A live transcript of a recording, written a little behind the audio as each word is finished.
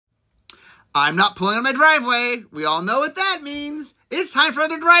I'm not pulling on my driveway. We all know what that means. It's time for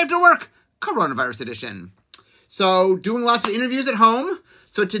another Drive to Work, Coronavirus Edition. So, doing lots of interviews at home.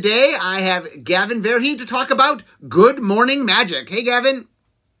 So today I have Gavin Verhey to talk about Good Morning Magic. Hey, Gavin.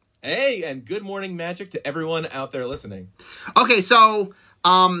 Hey, and good morning magic to everyone out there listening. Okay, so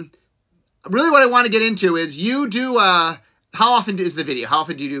really what I want to get into is you do, how often is the video? How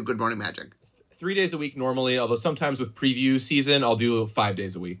often do you do Good Morning Magic? 3 days a week normally, although sometimes with preview season, I'll do 5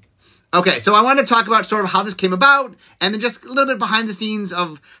 days a week. Okay, so I want to talk about sort of how this came about, and then just a little bit behind the scenes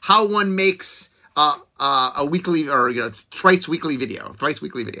of how one makes a weekly or thrice weekly video.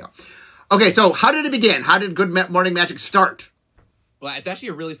 Okay, so how did it begin? How did Good Morning Magic start? Well, it's actually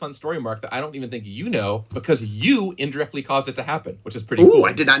a really fun story, Mark, that I don't even think you know because you indirectly caused it to happen, which is pretty cool.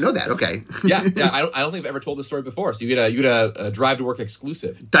 I did not know that. Okay. yeah, I don't think I've ever told this story before, so you get a Drive to Work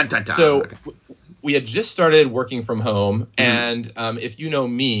exclusive. Dun, dun, dun. So okay. We had just started working from home, and if you know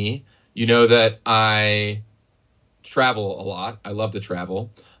me, you know that I travel a lot. I love to travel,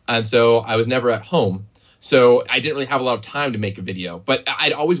 and so I was never at home. So I didn't really have a lot of time to make a video, but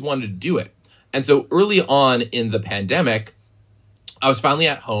I'd always wanted to do it. And so early on in the pandemic, I was finally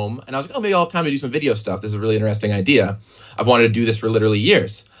at home, and I was like, maybe I'll have time to do some video stuff. This is a really interesting idea. I've wanted to do this for literally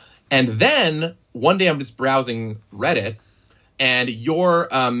years. And then one day I'm just browsing Reddit, and your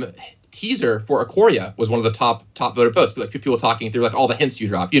teaser for Ikoria was one of the top voted posts. Like people talking through like all the hints you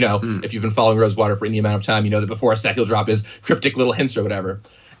drop. If you've been following Rosewater for any amount of time, you know that before a set you'll drop is cryptic little hints or whatever.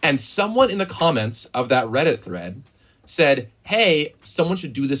 And someone in the comments of that Reddit thread said, hey, someone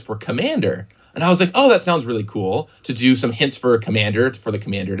should do this for Commander. And I was like, oh, that sounds really cool to do some hints for Commander, for the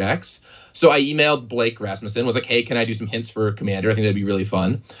Commander decks. So I emailed Blake Rasmussen, was like, hey, can I do some hints for Commander? I think that'd be really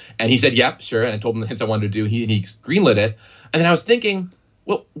fun. And he said, yep, sure. And I told him the hints I wanted to do. He greenlit it. And then I was thinking,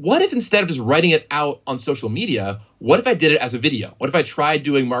 well, what if instead of just writing it out on social media, what if I did it as a video? What if I tried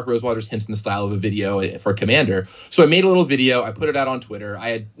doing Mark Rosewater's hints in the style of a video for Commander? So I made a little video. I put it out on Twitter. I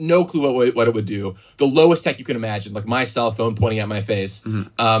had no clue what it would do. The lowest tech you can imagine, like my cell phone pointing at my face.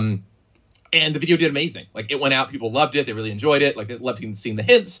 And the video did amazing. Like it went out, people loved it, they really enjoyed it. Like they loved seeing the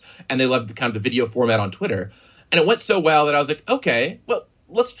hints, and they loved the video format on Twitter. And it went so well that I was like, okay, well,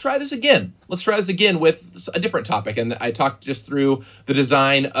 let's try this again. Let's try this again with a different topic. And I talked just through the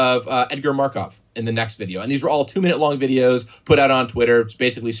design of Edgar Markov in the next video. And these were all 2-minute long videos put out on Twitter. It's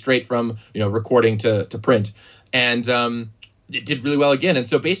basically straight from recording to print. And it did really well again. And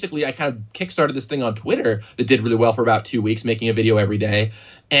so basically I kind of kickstarted this thing on Twitter that did really well for about 2 weeks, making a video every day.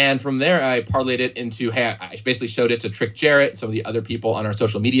 And from there, I parlayed it into, hey, I basically showed it to Trick Jarrett and some of the other people on our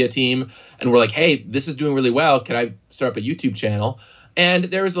social media team. And we're like, hey, this is doing really well. Can I start up a YouTube channel? And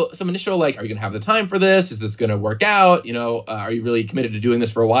there was some initial, like, are you going to have the time for this? Is this going to work out? Are you really committed to doing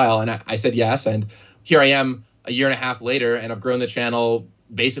this for a while? And I said yes. And here I am a year and a half later, and I've grown the channel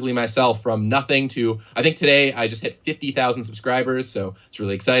basically myself from nothing to, I think today I just hit 50,000 subscribers. So it's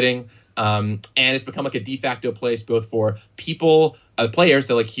really exciting. And it's become like a de facto place both for people, players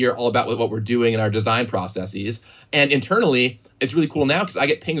to like hear all about what we're doing in our design processes. And internally, it's really cool now because I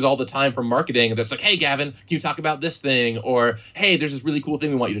get pings all the time from marketing that's like, hey, Gavin, can you talk about this thing? Or, hey, there's this really cool thing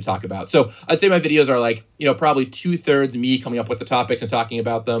we want you to talk about. So I'd say my videos are like, probably 2/3 me coming up with the topics and talking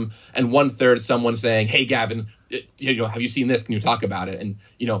about them, and 1/3 someone saying, hey, Gavin, have you seen this? Can you talk about it? And,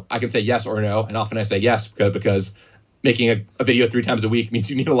 I can say yes or no. And often I say yes because making a video 3 times a week means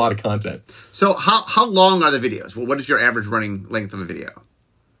you need a lot of content. So how long are the videos? Well, what is your average running length of a video?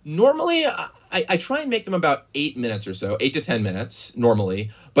 Normally, I try and make them about 8 minutes or so, 8 to 10 minutes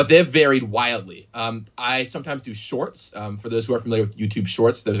normally, but they've varied wildly. I sometimes do shorts. For those who are familiar with YouTube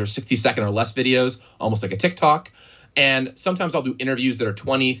Shorts, those are 60-second or less videos, almost like a TikTok. And sometimes I'll do interviews that are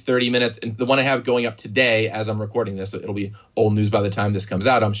 20, 30 minutes. And the one I have going up today as I'm recording this, so it'll be old news by the time this comes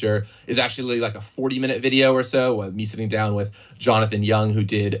out, I'm sure, is actually like a 40-minute video or so. Me sitting down with Jonathan Young, who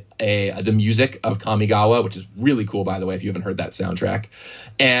did the music of Kamigawa, which is really cool, by the way, if you haven't heard that soundtrack.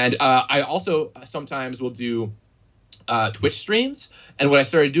 And I also sometimes will do Twitch streams. And what I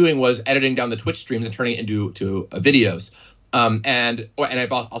started doing was editing down the Twitch streams and turning it into videos. And I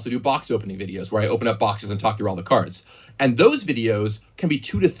also do box opening videos where I open up boxes and talk through all the cards. And those videos can be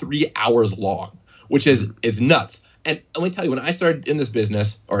 2 to 3 hours long, which is nuts. And let me tell you, when I started in this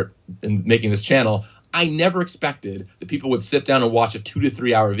business or in making this channel, I never expected that people would sit down and watch a 2 to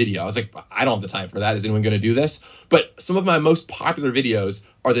 3 hour video. I was like, I don't have the time for that. Is anyone going to do this? But some of my most popular videos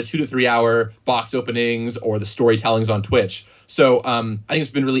are the 2 to 3 hour box openings or the storytellings on Twitch. So I think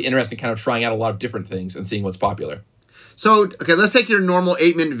it's been really interesting kind of trying out a lot of different things and seeing what's popular. So, okay, let's take your normal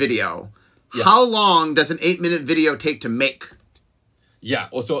 8-minute video. Yeah. How long does an 8-minute video take to make? Yeah,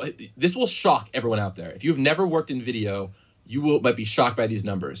 well, so this will shock everyone out there. If you've never worked in video, you might be shocked by these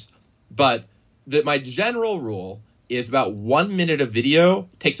numbers. but my general rule is about 1 minute of video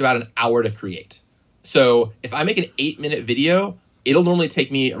takes about an hour to create. So if I make an 8-minute video, it'll normally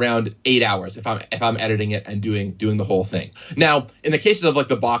take me around 8 hours if I'm editing it and doing the whole thing. Now, in the cases of like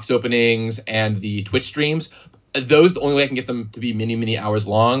the box openings and the Twitch streams, those, the only way I can get them to be many hours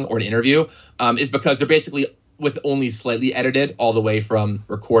long, or an interview, is because they're basically with only slightly edited all the way from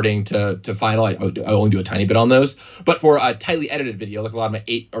recording to final. I only do a tiny bit on those. But for a tightly edited video, like a lot of my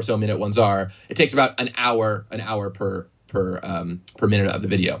 8 or so minute ones are, it takes about an hour per minute of the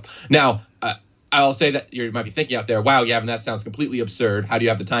video. Now, I'll say that you might be thinking out there, wow, Gavin, that sounds completely absurd. How do you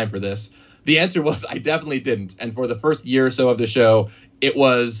have the time for this? The answer was I definitely didn't. And for the first year or so of the show, it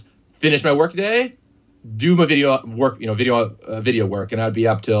was finish my work day, do my video work, video work, and I'd be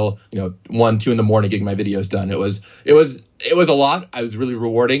up till 1, 2 in the morning getting my videos done. It was a lot. I was really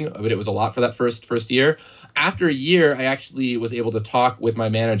rewarding, but it was a lot for that first year. After a year, I actually was able to talk with my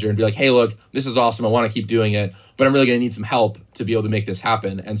manager and be like, hey, look, this is awesome. I want to keep doing it, but I'm really going to need some help to be able to make this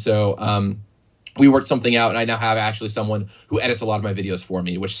happen. And so we worked something out, and I now have actually someone who edits a lot of my videos for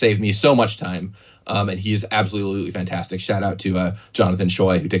me, which saved me so much time. And he's absolutely fantastic. Shout out to Jonathan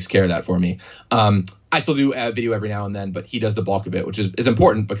Choi, who takes care of that for me. I still do a video every now and then, but he does the bulk of it, which is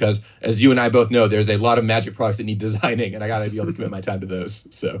important because, as you and I both know, there's a lot of magic products that need designing, and I got to be able to commit my time to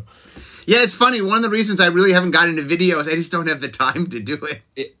those. So, yeah, it's funny. One of the reasons I really haven't gotten into video is I just don't have the time to do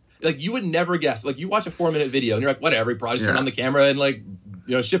it. Like, you would never guess. Like, you watch a 4-minute video, and you're like, whatever, probably just turn on the camera and,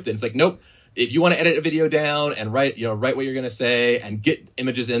 shift it. It's like, nope. If you want to edit a video down and write what you're going to say and get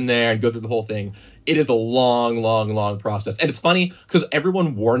images in there and go through the whole thing, it is a long process. And it's funny because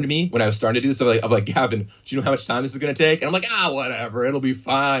everyone warned me when I was starting to do this of like, Gavin, do you know how much time this is going to take? And I'm like, whatever, it'll be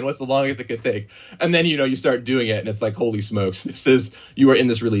fine. What's the longest it could take? And then, you start doing it and it's like, holy smokes, you are in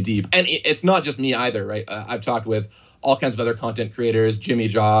this really deep. And it's not just me either, right? I've talked with all kinds of other content creators, Jimmy,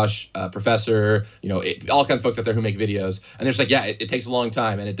 Josh, Professor, all kinds of folks out there who make videos. And they're just like, yeah, it takes a long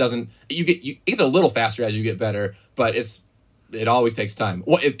time, and it doesn't. It gets a little faster as you get better, but it always takes time.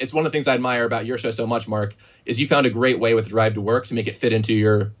 It's one of the things I admire about your show so much, Mark, is you found a great way with Drive to Work to make it fit into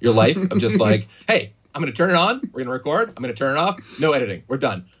your life of just like, hey, I'm going to turn it on, we're going to record, I'm going to turn it off, no editing, we're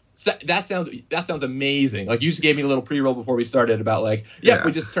done. So that sounds amazing. Like, you just gave me a little pre-roll before we started about like,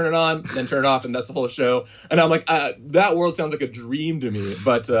 we just turn it on, then turn it off, and that's the whole show. And I'm like, that world sounds like a dream to me.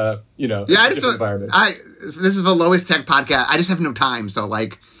 But I just environment. This is the Lowest Tech podcast. I just have no time, so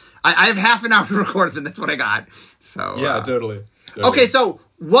like, I have half an hour to record, and that's what I got. So yeah, totally. Okay, so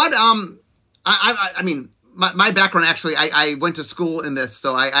what? I mean, my background actually, I went to school in this,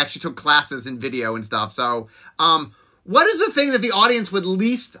 so I actually took classes in video and stuff. So what is the thing that the audience would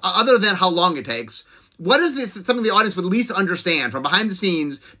least, other than how long it takes, what is something the audience would least understand from behind the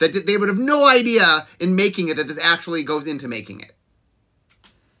scenes that they would have no idea in making it, that this actually goes into making it?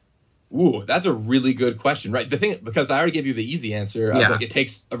 Ooh, that's a really good question, right? The thing, because I already gave you the easy answer, like, it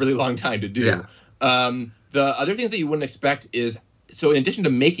takes a really long time to do. Yeah. The other things that you wouldn't expect is, so in addition to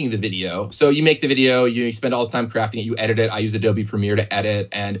making the video, so you make the video, you spend all the time crafting it, you edit it. I use Adobe Premiere to edit,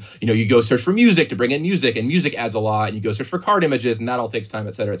 and you go search for music to bring in music, and music adds a lot, and you go search for card images, and that all takes time,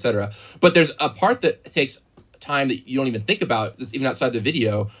 et cetera, et cetera. But there's a part that takes time that you don't even think about, that's even outside the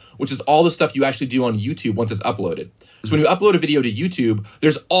video, which is all the stuff you actually do on YouTube once it's uploaded. So when you upload a video to YouTube,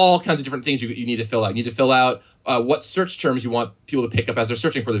 there's all kinds of different things you need to fill out. You need to fill out what search terms you want people to pick up as they're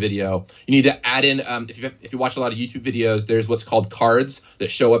searching for the video. You need to add in, if you watch a lot of YouTube videos, there's what's called cards that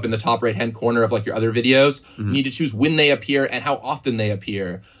show up in the top right-hand corner of like your other videos. Mm-hmm. You need to choose when they appear and how often they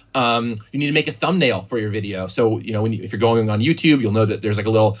appear. You need to make a thumbnail for your video. So, if you're going on YouTube, you'll know that there's like a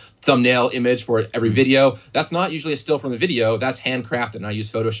little thumbnail image for every video. That's not usually a still from the video. That's handcrafted, and I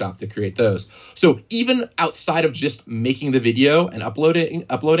use Photoshop to create those. So even outside of just making the video and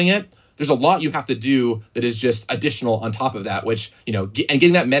uploading it, there's a lot you have to do that is just additional on top of that, which, and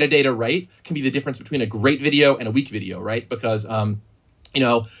getting that metadata right can be the difference between a great video and a weak video, right? Because,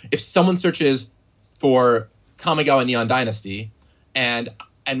 if someone searches for Kamigawa Neon Dynasty and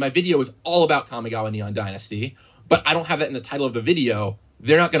my video is all about Kamigawa Neon Dynasty, but I don't have that in the title of the video,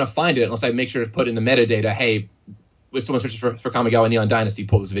 they're not going to find it unless I make sure to put in the metadata, hey, if someone searches for Kamigawa Neon Dynasty,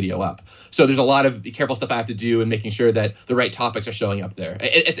 pull this video up. So there's a lot of careful stuff I have to do in making sure that the right topics are showing up there.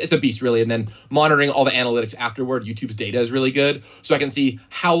 It's a beast, really. And then monitoring all the analytics afterward. YouTube's data is really good. So I can see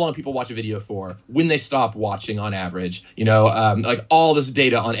how long people watch a video for, when they stop watching on average, like all this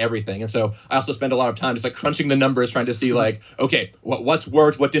data on everything. And so I also spend a lot of time just like crunching the numbers, trying to see like, okay, what's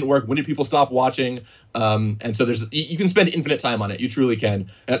worked, what didn't work, when did people stop watching? And so you can spend infinite time on it. You truly can.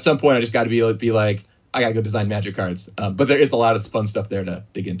 And at some point, I just got to be like, I got to go design magic cards. But there is a lot of fun stuff there to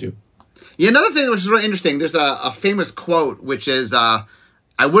dig into. Yeah, another thing which is really interesting, there's a famous quote, which is,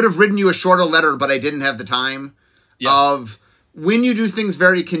 I would have written you a shorter letter, but I didn't have the time. Yeah. Of when you do things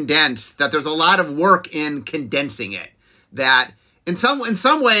very condensed, that there's a lot of work in condensing it. That in some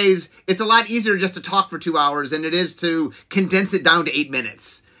ways, it's a lot easier just to talk for 2 hours than it is to condense it down to 8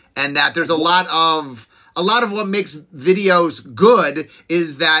 minutes. And that there's a lot of what makes videos good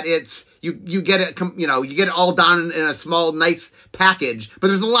is that it's you get it, you know, you get it all done in a small, nice package, but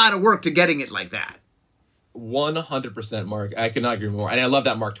there's a lot of work to getting it like that. 100%, Mark. I could not agree more. And I love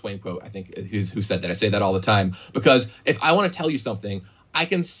that Mark Twain quote, I think, who said that. I say that all the time. Because if I want to tell you something, I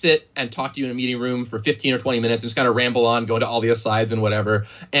can sit and talk to you in a meeting room for 15 or 20 minutes and just kind of ramble on, go into all the asides and whatever.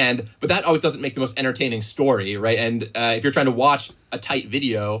 But that always doesn't make the most entertaining story, right? And if you're trying to watch a tight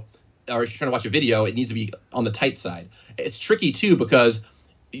video, or if you're trying to watch a video, it needs to be on the tight side. It's tricky, too, because,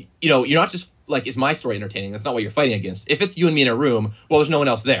 you know, you're not just like, is my story entertaining? That's not what you're fighting against. If it's you and me in a room, well, there's no one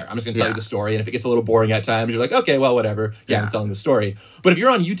else there. I'm just going to tell you the story. And if it gets a little boring at times, you're like, okay, well, whatever. Yeah, I'm telling the story. But if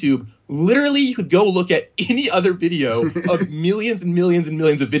you're on YouTube, literally you could go look at any other video of millions and millions and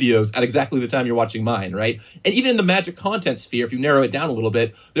millions of videos at exactly the time you're watching mine, right? And even in the magic content sphere, if you narrow it down a little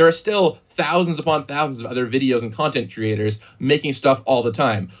bit, there are still thousands upon thousands of other videos and content creators making stuff all the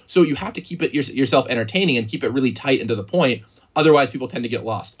time. So you have to keep it yourself entertaining and keep it really tight and to the point. Otherwise, people tend to get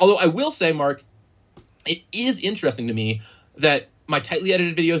lost. Although I will say, Mark, it is interesting to me that my tightly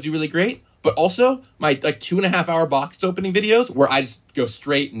edited videos do really great, but also my 2.5 hour box opening videos where I just go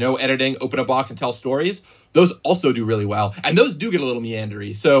straight, no editing, open a box and tell stories. Those also do really well. And those do get a little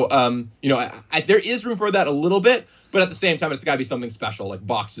meandery. So, you know, there is room for that a little bit, but at the same time, it's got to be something special like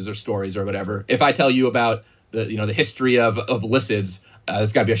boxes or stories or whatever. If I tell you about the history of Lycids,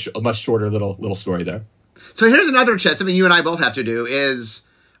 it's got to be a much shorter little story there. So here's another chat, something you and I both have to do is,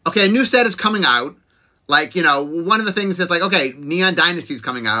 okay, a new set is coming out. Like, you know, one of the things is like, okay, Neon Dynasty is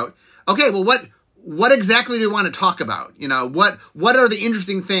coming out. Okay, well, what exactly do you want to talk about? You know, what are the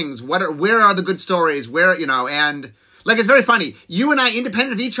interesting things? Where are the good stories? Where, you know, and like, it's very funny. You and I,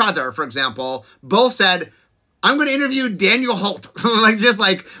 independent of each other, for example, both said, I'm going to interview Daniel Holt.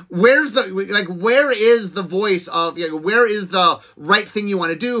 where is the voice of, you know, where is the right thing you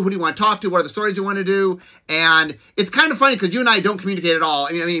want to do? Who do you want to talk to? What are the stories you want to do? And it's kind of funny because you and I don't communicate at all.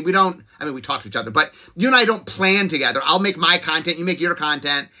 I mean, we talk to each other, but you and I don't plan together. I'll make my content, you make your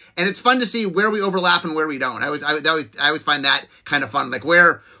content, and it's fun to see where we overlap and where we don't. I always find that kind of fun. Like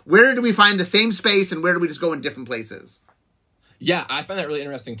where do we find the same space and where do we just go in different places? Yeah, I find that really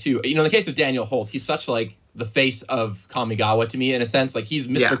interesting too. You know, in the case of Daniel Holt, he's such like the face of Kamigawa to me in a sense. Like he's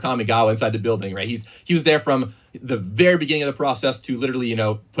Mr. Kamigawa inside the building, right? He was there from the very beginning of the process to literally, you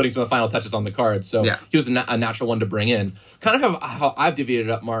know, putting some of the final touches on the card. So he was a natural one to bring in. Kind of how I've divided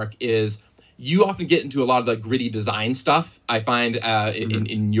it up, Mark, is you often get into a lot of the gritty design stuff, I find,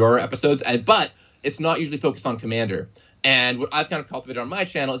 in your episodes, but it's not usually focused on Commander. And what I've kind of cultivated on my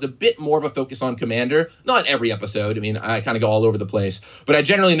channel is a bit more of a focus on Commander. Not every episode. I mean, I kind of go all over the place. But I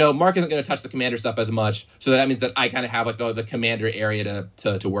generally know Mark isn't going to touch the Commander stuff as much. So that means that I kind of have like the Commander area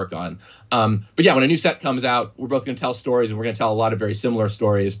to work on. But yeah, when a new set comes out, we're both going to tell stories, and we're going to tell a lot of very similar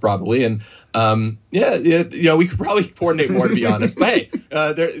stories probably. And you know, we could probably coordinate more, to be honest. But hey,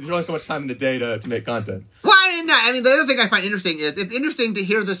 there's only so much time in the day to make content. Well, I mean, the other thing I find interesting is it's interesting to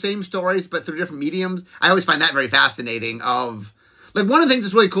hear the same stories, but through different mediums. I always find that very fascinating. Of like one of the things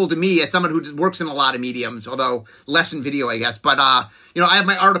that's really cool to me as someone who just works in a lot of mediums, although less in video, I guess. But you know, I have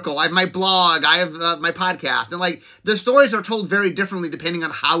my article, I have my blog, I have my podcast, and like the stories are told very differently depending on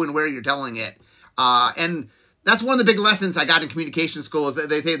how and where you're telling it. And that's one of the big lessons I got in communication school is that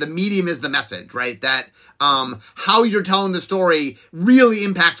they say the medium is the message, right? That how you're telling the story really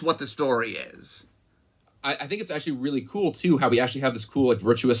impacts what the story is. I think it's actually really cool, too, how we actually have this cool, like,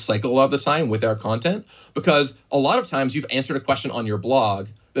 virtuous cycle all the time with our content, because a lot of times you've answered a question on your blog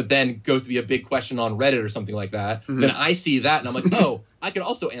that then goes to be a big question on Reddit or something like that. Mm-hmm. Then I see that, and I'm like, oh, I could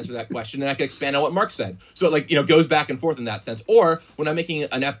also answer that question, and I could expand on what Mark said. So it, like, you know, goes back and forth in that sense. Or when I'm making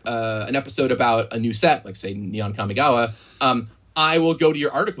an episode about a new set, like, say, Neon Kamigawa, I will go to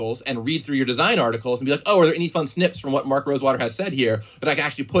your articles and read through your design articles and be like, oh, are there any fun snips from what Mark Rosewater has said here that I can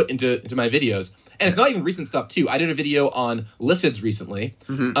actually put into my videos? And it's not even recent stuff, too. I did a video on Lycids recently,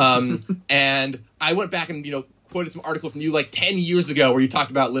 and I went back and, you know, quoted some article from you like 10 years ago where you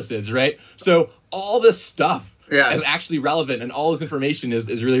talked about Lycids, right? So all this stuff is actually relevant, and all this information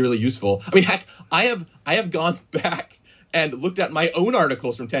is really, really useful. I mean, heck, I have gone back and looked at my own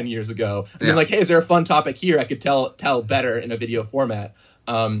articles from 10 years ago and been like, hey, is there a fun topic here I could tell better in a video format?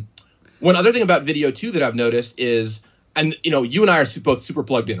 One other thing about video, too, that I've noticed is, and, you know, you and I are both super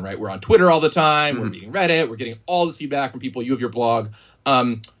plugged in, right? We're on Twitter all the time. We're reading Reddit. We're getting all this feedback from people. You have your blog.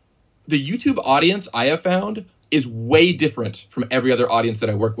 The YouTube audience, I have found, is way different from every other audience that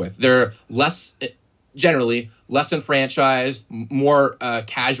I work with. They're generally less enfranchised, more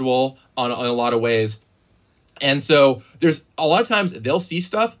casual on a lot of ways. And so there's a lot of times they'll see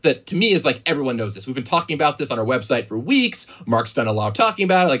stuff that to me is like, everyone knows this. We've been talking about this on our website for weeks. Mark's done a lot of talking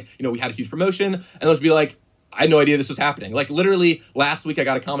about it. Like, we had a huge promotion, and they'll just be like, I had no idea this was happening. Like, literally last week I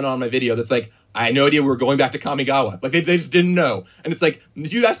got a comment on my video that's like, I had no idea we were going back to Kamigawa. Like, they just didn't know. And it's like,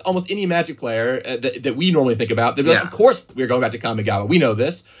 if you ask almost any Magic player that we normally think about, they'd be like, of course we're going back to Kamigawa. We know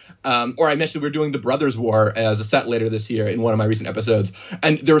this. Or I mentioned we're doing the Brothers War as a set later this year in one of my recent episodes.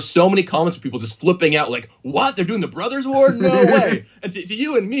 And there were so many comments from people just flipping out like, what? They're doing the Brothers War? No way. And to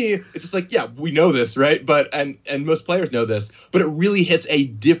you and me, it's just like, yeah, we know this, right? But and most players know this, but it really hits a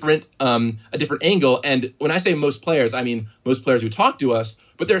different angle. And when I say most players, I mean most players who talk to us,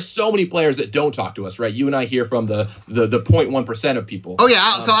 but there's so many players that don't talk to us, right? You and I hear from the 0.1% of people. Oh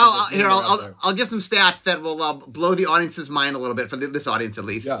yeah, so I'll give some stats that will blow the audience's mind a little bit, for this audience at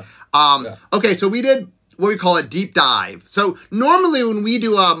least. Yeah. Okay, so we did what we call a deep dive. So normally when we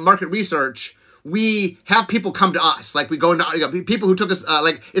do market research, we have people come to us, like we go into people who took us,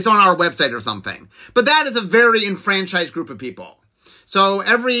 like it's on our website or something. But that is a very enfranchised group of people. So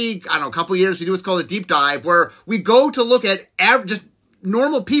every, couple of years, we do what's called a deep dive, where we go to look at just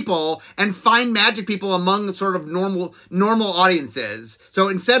normal people and find Magic people among sort of normal audiences. So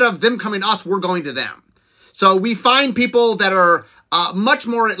instead of them coming to us, we're going to them. So we find people that are much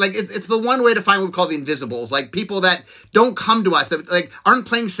more, like, it's the one way to find what we call the invisibles, like people that don't come to us, that like aren't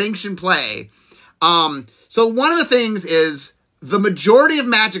playing sanctioned play. So one of the things is the majority of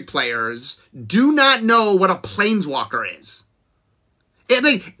Magic players do not know what a Planeswalker is.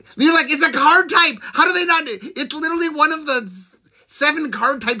 You're like, it's a card type. How do they not? It's literally one of the 7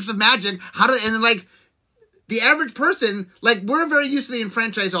 card types of Magic. And like the average person, like we're very used to the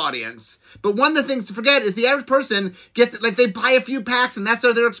enfranchised audience. But one of the things to forget is the average person gets, like, they buy a few packs and that's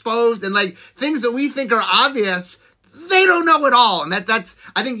how they're exposed. And like things that we think are obvious, they don't know at all. And that's,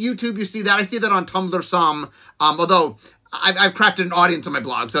 I think YouTube, you see that. I see that on Tumblr some, although I've crafted an audience on my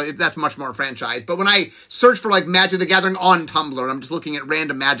blog, so that's much more franchise. But when I search for like Magic the Gathering on Tumblr, I'm just looking at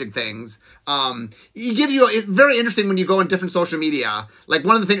random Magic things. It's very interesting when you go in different social media. Like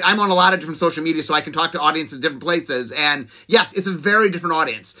one of the things, I'm on a lot of different social media, so I can talk to audiences in different places. And yes, it's a very different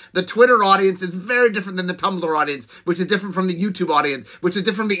audience. The Twitter audience is very different than the Tumblr audience, which is different from the YouTube audience, which is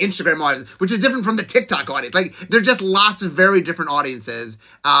different from the Instagram audience, which is different from the TikTok audience. Like they're just lots of very different audiences.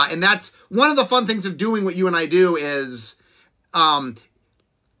 And that's one of the fun things of doing what you and I do is, one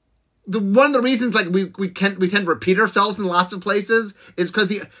of the reasons like we tend to repeat ourselves in lots of places is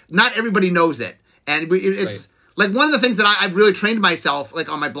because not everybody knows it, and it's right. Like one of the things that I've really trained myself, like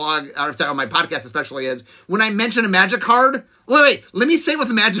on my blog or on my podcast especially, is when I mention a Magic card. Wait, let me say what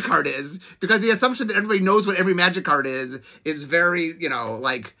the Magic card is, because the assumption that everybody knows what every Magic card is very,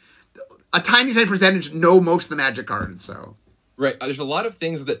 like a tiny percentage know most of the Magic cards. So. Right. There's a lot of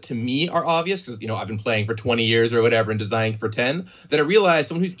things that to me are obvious because, I've been playing for 20 years or whatever and designing for 10 that I realize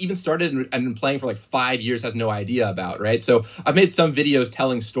someone who's even started and been playing for like 5 years has no idea about. Right. So I've made some videos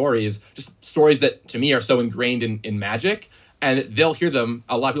telling stories, just stories that to me are so ingrained in Magic, and they'll hear them.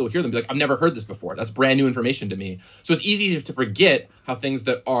 A lot of people hear them be like, I've never heard this before. That's brand new information to me. So it's easy to forget how things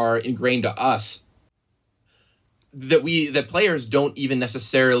that are ingrained to us that players don't even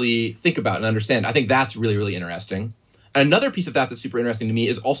necessarily think about and understand. I think that's really, really interesting. And another piece of that that's super interesting to me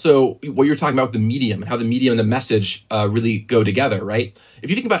is also what you're talking about with the medium and how the medium and the message really go together, right? If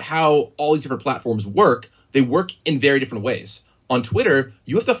you think about how all these different platforms work, they work in very different ways. On Twitter,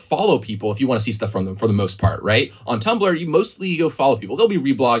 you have to follow people if you want to see stuff from them for the most part, right? On Tumblr, you mostly go follow people. There'll be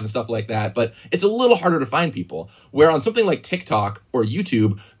reblogs and stuff like that, but it's a little harder to find people. Where on something like TikTok or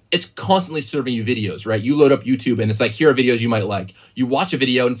YouTube, it's constantly serving you videos, right? You load up YouTube and it's like, here are videos you might like. You watch a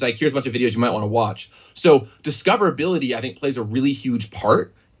video and it's like, here's a bunch of videos you might want to watch. So discoverability, I think, plays a really huge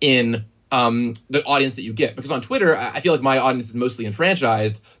part in the audience that you get. Because on Twitter, I feel like my audience is mostly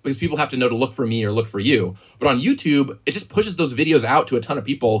enfranchised because people have to know to look for me or look for you. But on YouTube, it just pushes those videos out to a ton of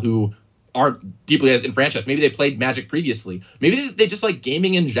people who aren't deeply as enfranchised. Maybe they played Magic previously. Maybe they just like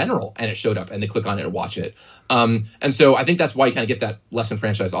gaming in general and it showed up and they click on it and watch it. And so I think that's why you kind of get that less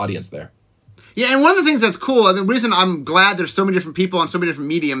enfranchised audience there. Yeah, and one of the things that's cool, and the reason I'm glad there's so many different people on so many different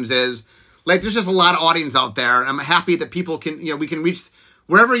mediums is, like, there's just a lot of audience out there, and I'm happy that people can, we can reach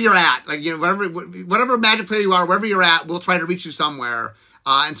wherever you're at. Like, whatever Magic player you are, wherever you're at, we'll try to reach you somewhere.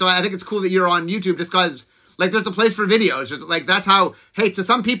 And so I think it's cool that you're on YouTube just because, like, there's a place for videos. Like, that's how, to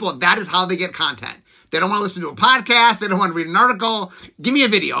some people, that is how they get content. They don't want to listen to a podcast. They don't want to read an article. Give me a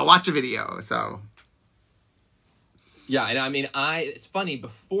video. I'll watch a video. So. Yeah, and I mean, it's funny,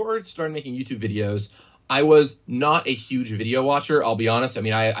 before I started making YouTube videos, I was not a huge video watcher, I'll be honest. I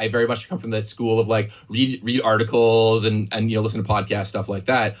mean, I very much come from that school of like read articles and listen to podcasts, stuff like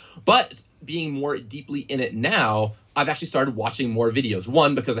that. But being more deeply in it now, I've actually started watching more videos.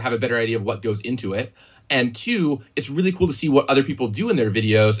 One, because I have a better idea of what goes into it. And two, it's really cool to see what other people do in their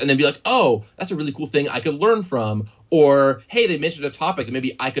videos and then be like, oh, that's a really cool thing I could learn from. Or, hey, they mentioned a topic and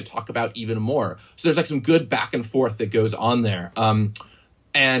maybe I could talk about even more. So there's like some good back and forth that goes on there. And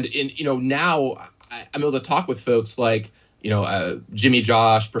now I'm able to talk with folks like, Jimmy,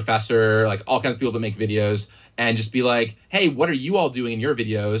 Josh, Professor, like all kinds of people that make videos, and just be like, hey, what are you all doing in your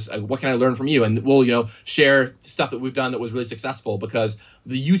videos? What can I learn from you? And we'll, share stuff that we've done that was really successful, because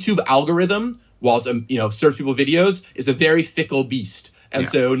the YouTube algorithm, while it's, serves people videos, is a very fickle beast. And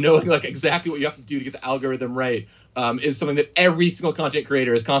so knowing like exactly what you have to do to get the algorithm right is something that every single content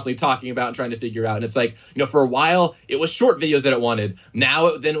creator is constantly talking about and trying to figure out. And it's like, for a while it was short videos that it wanted.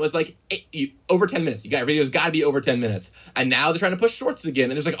 Now then it was like over 10 minutes. Your videos got to be over 10 minutes. And now they're trying to push shorts again.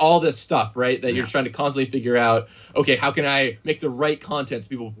 And there's like all this stuff, right, that you're trying to constantly figure out, okay, how can I make the right content so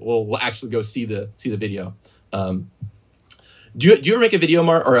people will actually go see the video? Do you ever make a video,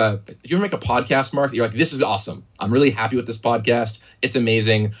 Mark, or do you ever make a podcast, Mark, that you're like, this is awesome, I'm really happy with this podcast, it's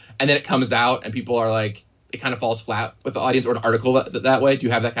amazing, and then it comes out and people are like, it kind of falls flat with the audience, or an article that way? Do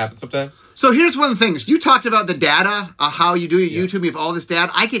you have that happen sometimes? So here's one of the things. You talked about the data, how you do your YouTube, you have all this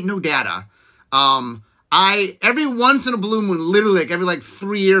data. I get no data. Every once in a blue moon, literally like every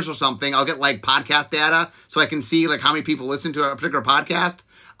 3 years or something, I'll get like podcast data so I can see like how many people listen to a particular podcast.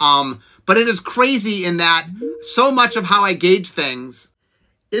 But it is crazy in that so much of how I gauge things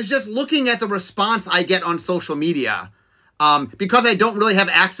is just looking at the response I get on social media. Because I don't really have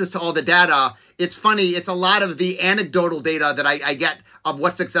access to all the data, it's funny. It's a lot of the anecdotal data that I get of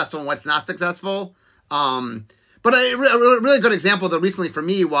what's successful and what's not successful. But a really good example though recently for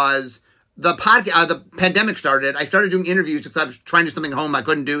me was the podcast. The pandemic started. I started doing interviews because I was trying to do something at home I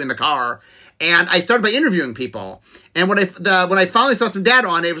couldn't do in the car. And I started by interviewing people. And when I finally saw some data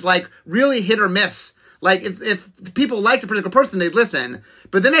on it, it was like really hit or miss. Like if people liked a particular person, they'd listen.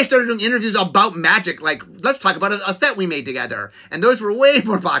 But then I started doing interviews about magic. Like, let's talk about a set we made together. And those were way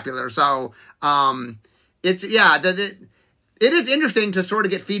more popular. So, it is interesting to sort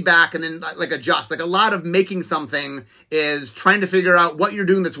of get feedback and then like adjust. Like a lot of making something is trying to figure out what you're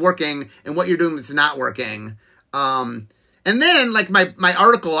doing that's working and what you're doing that's not working. And then, like, my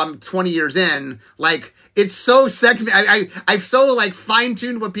article, I'm 20 years in, like, it's so I've so, like,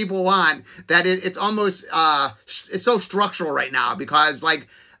 fine-tuned what people want that it's almost, it's so structural right now because, like,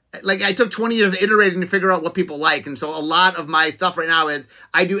 I took 20 years of iterating to figure out what people like. And so a lot of my stuff right now is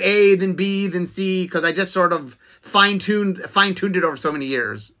I do A, then B, then C, because I just sort of fine-tuned it over so many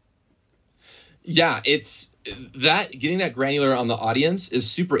years. Yeah, it's getting that granular on the audience is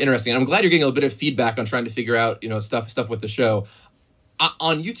super interesting. And I'm glad you're getting a little bit of feedback on trying to figure out, stuff with the show.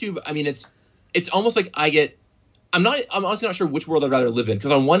 On YouTube, I mean, it's almost like I'm honestly not sure which world I'd rather live in.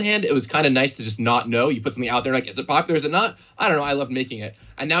 Because on one hand, it was kind of nice to just not know. You put something out there, like, is it popular? Is it not? I don't know. I loved making it.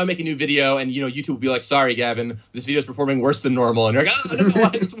 And now I make a new video, and YouTube will be like, sorry, Gavin, this video is performing worse than normal. And you're like, I don't know why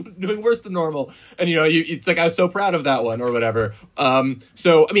it's doing worse than normal. And it's like I was so proud of that one or whatever.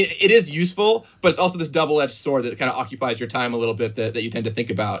 So I mean, it is useful, but it's also this double-edged sword that kind of occupies your time a little bit that you tend to think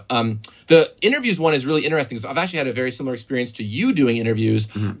about. The interviews one is really interesting because I've actually had a very similar experience to you doing interviews.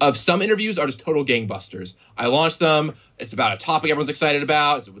 Mm-hmm. Of some interviews are just total gangbusters. I launched them. It's about a topic everyone's excited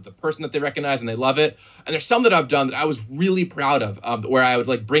about. It's with the person that they recognize and they love it. And there's some that I've done that I was really proud of, where I would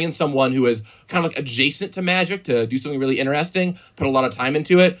like bring in someone who is kind of like adjacent to magic to do something really interesting, put a lot of time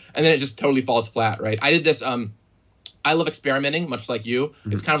into it, and then it just totally falls flat, right? I did this. I love experimenting, much like you.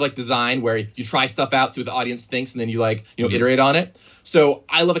 Mm-hmm. It's kind of like design where you try stuff out, see what the audience thinks, and then you mm-hmm. iterate on it. So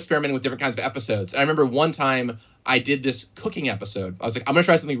I love experimenting with different kinds of episodes. And I remember one time I did this cooking episode. I was like, I'm going to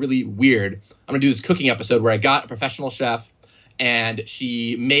try something really weird. I'm going to do this cooking episode where I got a professional chef and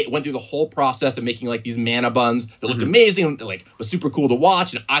she went through the whole process of making like these manna buns that looked mm-hmm. amazing and like was super cool to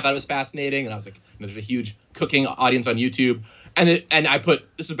watch. And I thought it was fascinating. And I was like, there's a huge cooking audience on YouTube. And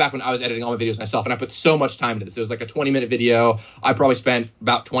this was back when I was editing all my videos myself, and I put so much time into this. It was like a 20-minute video. I probably spent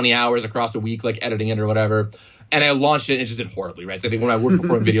about 20 hours across a week, like editing it or whatever. And I launched it and it just did horribly, right? So I think one of my worst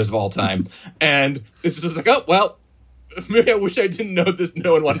performing videos of all time. And it's just like, oh, well, maybe I wish I didn't know this.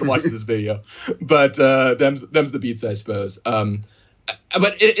 No one wanted to watch this video. But them's the beats, I suppose. But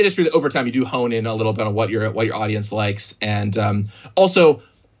it is true that over time you do hone in a little bit on what your audience likes. And also,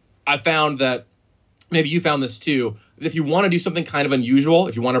 I found that maybe you found this too, that if you want to do something kind of unusual,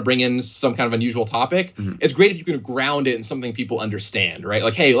 if you want to bring in some kind of unusual topic, mm-hmm. it's great if you can ground it in something people understand, right?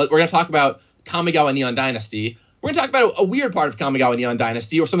 Like, hey, we're going to talk about Kamigawa Neon Dynasty. We're going to talk about a weird part of Kamigawa Neon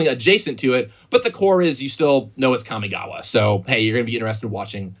Dynasty or something adjacent to it, but the core is you still know it's Kamigawa. So, hey, you're going to be interested in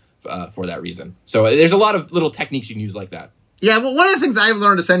watching for that reason. So there's a lot of little techniques you can use like that. Yeah, well, one of the things I've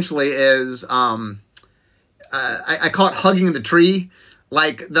learned essentially is I call it hugging the tree.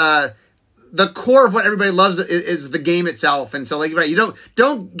 Like the core of what everybody loves is the game itself, and so like right, you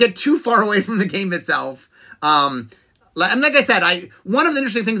don't get too far away from the game itself. And like I said, one of the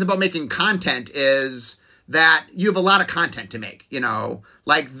interesting things about making content is that you have a lot of content to make. You know,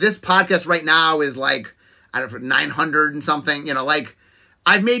 like this podcast right now is like I don't know 900 and something. You know, like.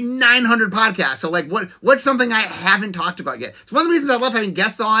 I've made 900 podcasts. So like what's something I haven't talked about yet? It's one of the reasons I love having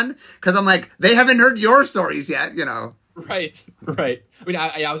guests on, because I'm like, they haven't heard your stories yet, you know? Right. I mean,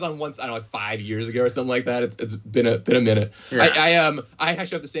 I was on once, I don't know, like 5 years ago or something like that. It's been a minute. Yeah. I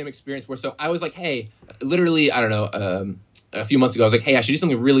actually have the same experience where, so I was like, hey, literally, I don't know, a few months ago, I was like, hey, I should do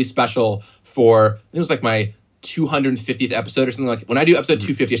something really special for, it was like my 250th episode or something. Like when I do episode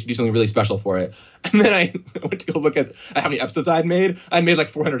 250, I should do something really special for it. And then I went to go look at how many episodes I'd made. I'd made like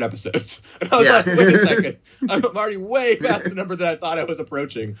 400 episodes. And I was like, wait a second, I'm already way past the number that I thought I was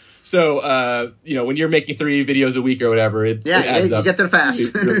approaching. So, when you're making 3 videos a week or whatever, it adds up. You get there fast.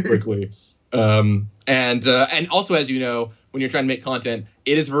 really quickly. And also, as you know, when you're trying to make content,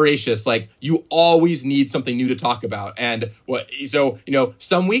 it is voracious. Like you always need something new to talk about. And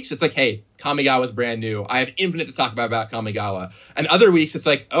some weeks it's like, hey, Kamigawa's brand new. I have infinite to talk about Kamigawa. And other weeks it's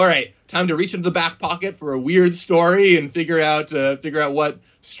like, all right, time to reach into the back pocket for a weird story and figure out what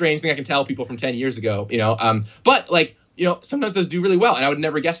strange thing I can tell people from 10 years ago, But like, sometimes those do really well. And I would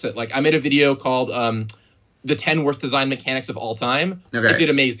never guess it. Like I made a video called, the 10 worst design mechanics of all time. Okay. It did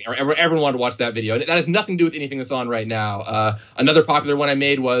amazing. Everyone wanted to watch that video. And that has nothing to do with anything that's on right now. Another popular one I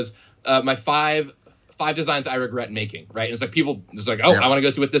made was my five designs I regret making, right? And it's like people just like, I want to go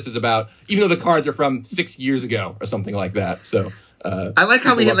see what this is about, even though the cards are from 6 years ago or something like that. So I like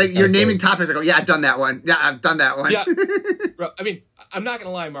how we get like you're naming topics. I go, yeah, I've done that one. Yeah, I've done that one. Yeah, bro, I mean, I'm not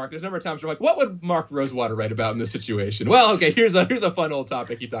gonna lie, Mark. There's a number of times where I'm like, what would Mark Rosewater write about in this situation? Well, okay, here's a fun old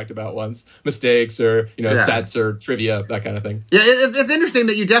topic he talked about once: mistakes or sets or trivia, that kind of thing. Yeah, it's interesting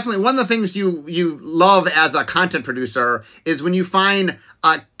that you definitely one of the things you love as a content producer is when you find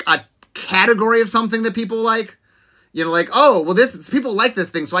a category of something that people like. Like, oh, well, people like this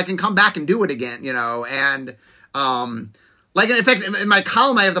thing, so I can come back and do it again. And like, in fact, in my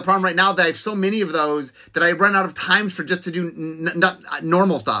column, I have the problem right now that I have so many of those that I run out of times for just to do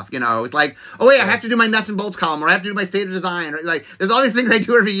normal stuff, It's like, oh, wait, I have to do my nuts and bolts column, or I have to do my state of design, or like, there's all these things I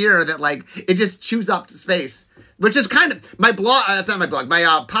do every year that, like, it just chews up space. Which is kind of, my blog, that's not my blog, my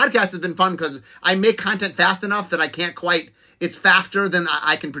podcast has been fun because I make content fast enough that I can't quite, it's faster than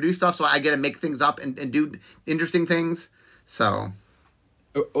I can produce stuff, so I get to make things up and do interesting things, so...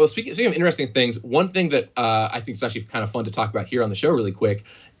 Well, speaking of interesting things, one thing that I think is actually kind of fun to talk about here on the show really quick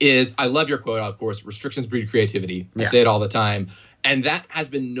is I love your quote, of course, restrictions breed creativity. I say it all the time. And that has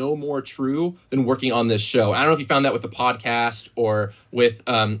been no more true than working on this show. I don't know if you found that with the podcast or with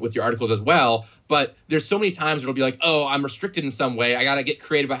your articles as well, but there's so many times it'll be like, oh, I'm restricted in some way. I got to get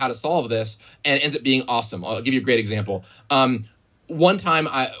creative about how to solve this. And it ends up being awesome. I'll give you a great example. One time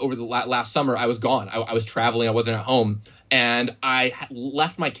over the last summer, I was gone. I was traveling. I wasn't at home. And I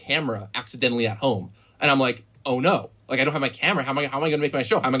left my camera accidentally at home. And I'm like, oh, no. Like, I don't have my camera. How am I going to make my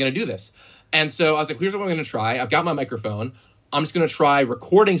show? How am I going to do this? And so I was like, here's what I'm going to try. I've got my microphone. I'm just going to try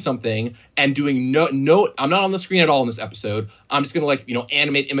recording something and doing no. I'm not on the screen at all in this episode. I'm just going to,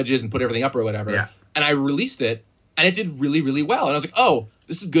 animate images and put everything up or whatever. Yeah. And I released it. And it did really, really well. And I was like, oh,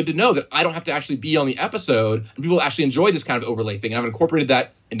 this is good to know that I don't have to actually be on the episode and people actually enjoy this kind of overlay thing. And I've incorporated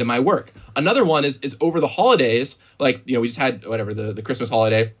that into my work. Another one is over the holidays, like, we just had whatever, the Christmas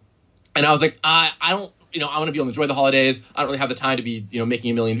holiday. And I was like, I don't, I want to be able to enjoy the holidays. I don't really have the time to be,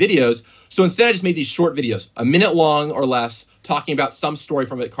 making a million videos. So instead I just made these short videos, a minute long or less, talking about some story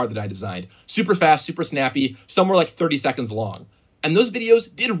from a card that I designed. Super fast, super snappy, somewhere like 30 seconds long. And those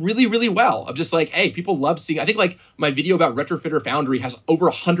videos did really, really well. Of just like, hey, people love seeing. I think like my video about Retrofitter Foundry has over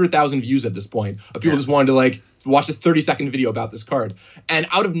 100,000 views at this point. Of people just wanted to like watch a 30-second video about this card. And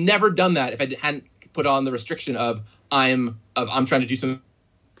I would have never done that if I hadn't put on the restriction of I'm trying to do some.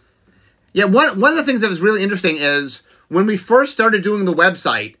 Yeah, one of the things that was really interesting is when we first started doing the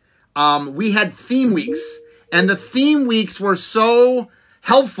website, we had theme weeks, and the theme weeks were so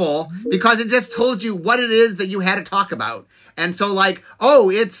helpful because it just told you what it is that you had to talk about. And so like,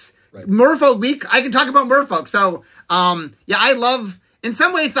 oh, it's Merfolk week. I can talk about Merfolk. So, I love, in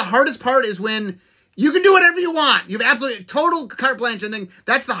some ways, the hardest part is when you can do whatever you want. You have absolutely total carte blanche. And then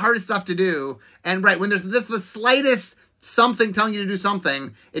that's the hardest stuff to do. And when there's just the slightest something telling you to do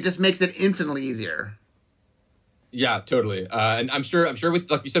something, it just makes it infinitely easier. Yeah, totally. And I'm sure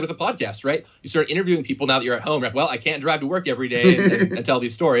with, like you said, with the podcast, right? You start interviewing people now that you're at home. Right? Well, I can't drive to work every day and tell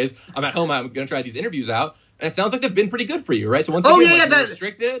these stories. I'm at home. I'm going to try these interviews out. And it sounds like they've been pretty good for you, right? So once again, you're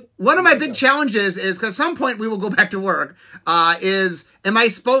restricted. One of my big challenges is, because at some point we will go back to work, is, am I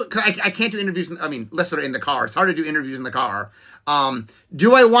supposed, I can't do interviews, unless they're in the car. It's hard to do interviews in the car.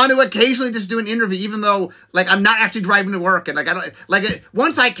 Do I want to occasionally just do an interview, even though, like, I'm not actually driving to work, and, like, I don't, like,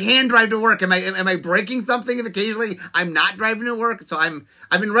 once I can drive to work, am I breaking something if occasionally I'm not driving to work? So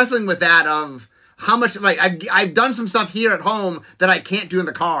I've been wrestling with that of how much, like, I've done some stuff here at home that I can't do in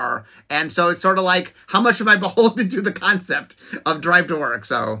the car, and so it's sort of like, how much am I beholden to the concept of drive to work?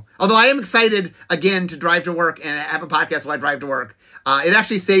 So, although I am excited, again, to drive to work and have a podcast while I drive to work. It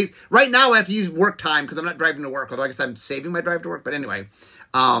actually saves, right now I have to use work time because I'm not driving to work, although I guess I'm saving my drive to work, but anyway,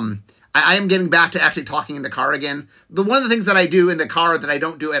 I am getting back to actually talking in the car again. One of the things that I do in the car that I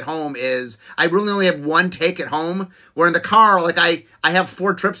don't do at home is I really only have one take at home, where in the car, like, I have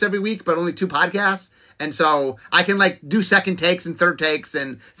 4 trips every week, but only 2 podcasts. And so I can, like, do second takes and third takes,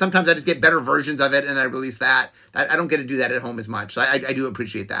 and sometimes I just get better versions of it and I release that. I don't get to do that at home as much. So I do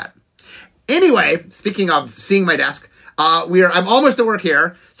appreciate that. Anyway, speaking of seeing my desk, I'm almost at work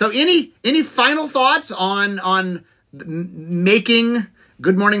here. So any final thoughts on making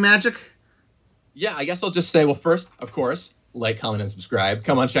Good Morning Magic? Yeah, I guess I'll just say, well, first, of course, like, comment, and subscribe.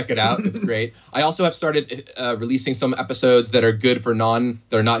 Come on, check it out. It's great. I also have started releasing some episodes that are good for that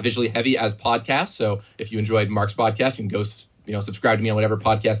are not visually heavy as podcasts. So if you enjoyed Mark's podcast, you can go, subscribe to me on whatever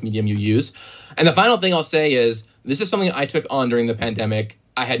podcast medium you use. And the final thing I'll say is, this is something I took on during the pandemic.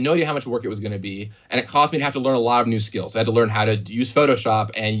 I had no idea how much work it was going to be, and it caused me to have to learn a lot of new skills. I had to learn how to use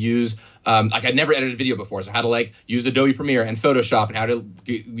Photoshop and use, I'd never edited video before, so how to, like, use Adobe Premiere and Photoshop and how to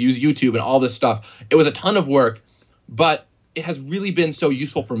use YouTube and all this stuff. It was a ton of work, but it has really been so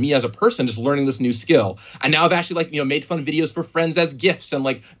useful for me as a person, just learning this new skill. And now I've actually, like, made fun videos for friends as GIFs and,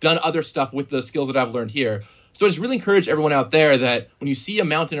 like, done other stuff with the skills that I've learned here. So I just really encourage everyone out there that when you see a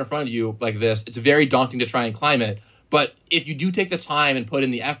mountain in front of you like this, it's very daunting to try and climb it. But if you do take the time and put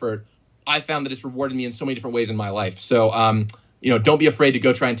in the effort, I found that it's rewarded me in so many different ways in my life. So, don't be afraid to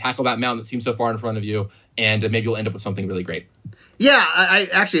go try and tackle that mountain that seems so far in front of you, and maybe you'll end up with something really great. Yeah, I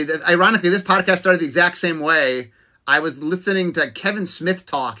actually, ironically, this podcast started the exact same way. I was listening to Kevin Smith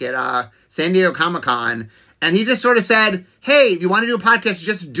talk at San Diego Comic-Con, and he just sort of said, hey, if you want to do a podcast,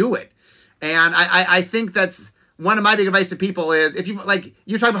 just do it. And I think that's one of my big advice to people is, if you, like,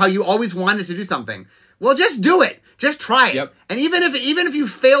 you're talking about how you always wanted to do something. Well, just do it. Just try it. Yep. And even if you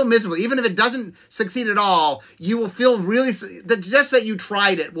fail miserably, even if it doesn't succeed at all, you will feel really, just that you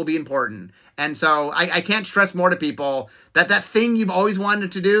tried it will be important. And so I can't stress more to people that thing you've always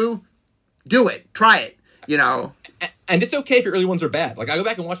wanted to do it. Try it, And it's okay if your early ones are bad. Like, I go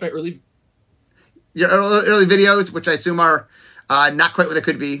back and watch my early videos, which I assume are not quite what they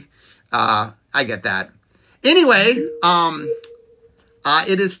could be. I get that. Anyway,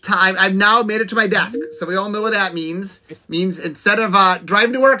 it is time. I've now made it to my desk. So we all know what that means. It means instead of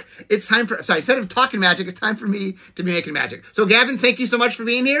driving to work, instead of talking magic, it's time for me to be making magic. So Gavin, thank you so much for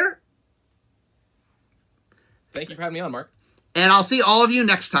being here. Thank you for having me on, Mark. And I'll see all of you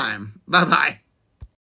next time. Bye-bye.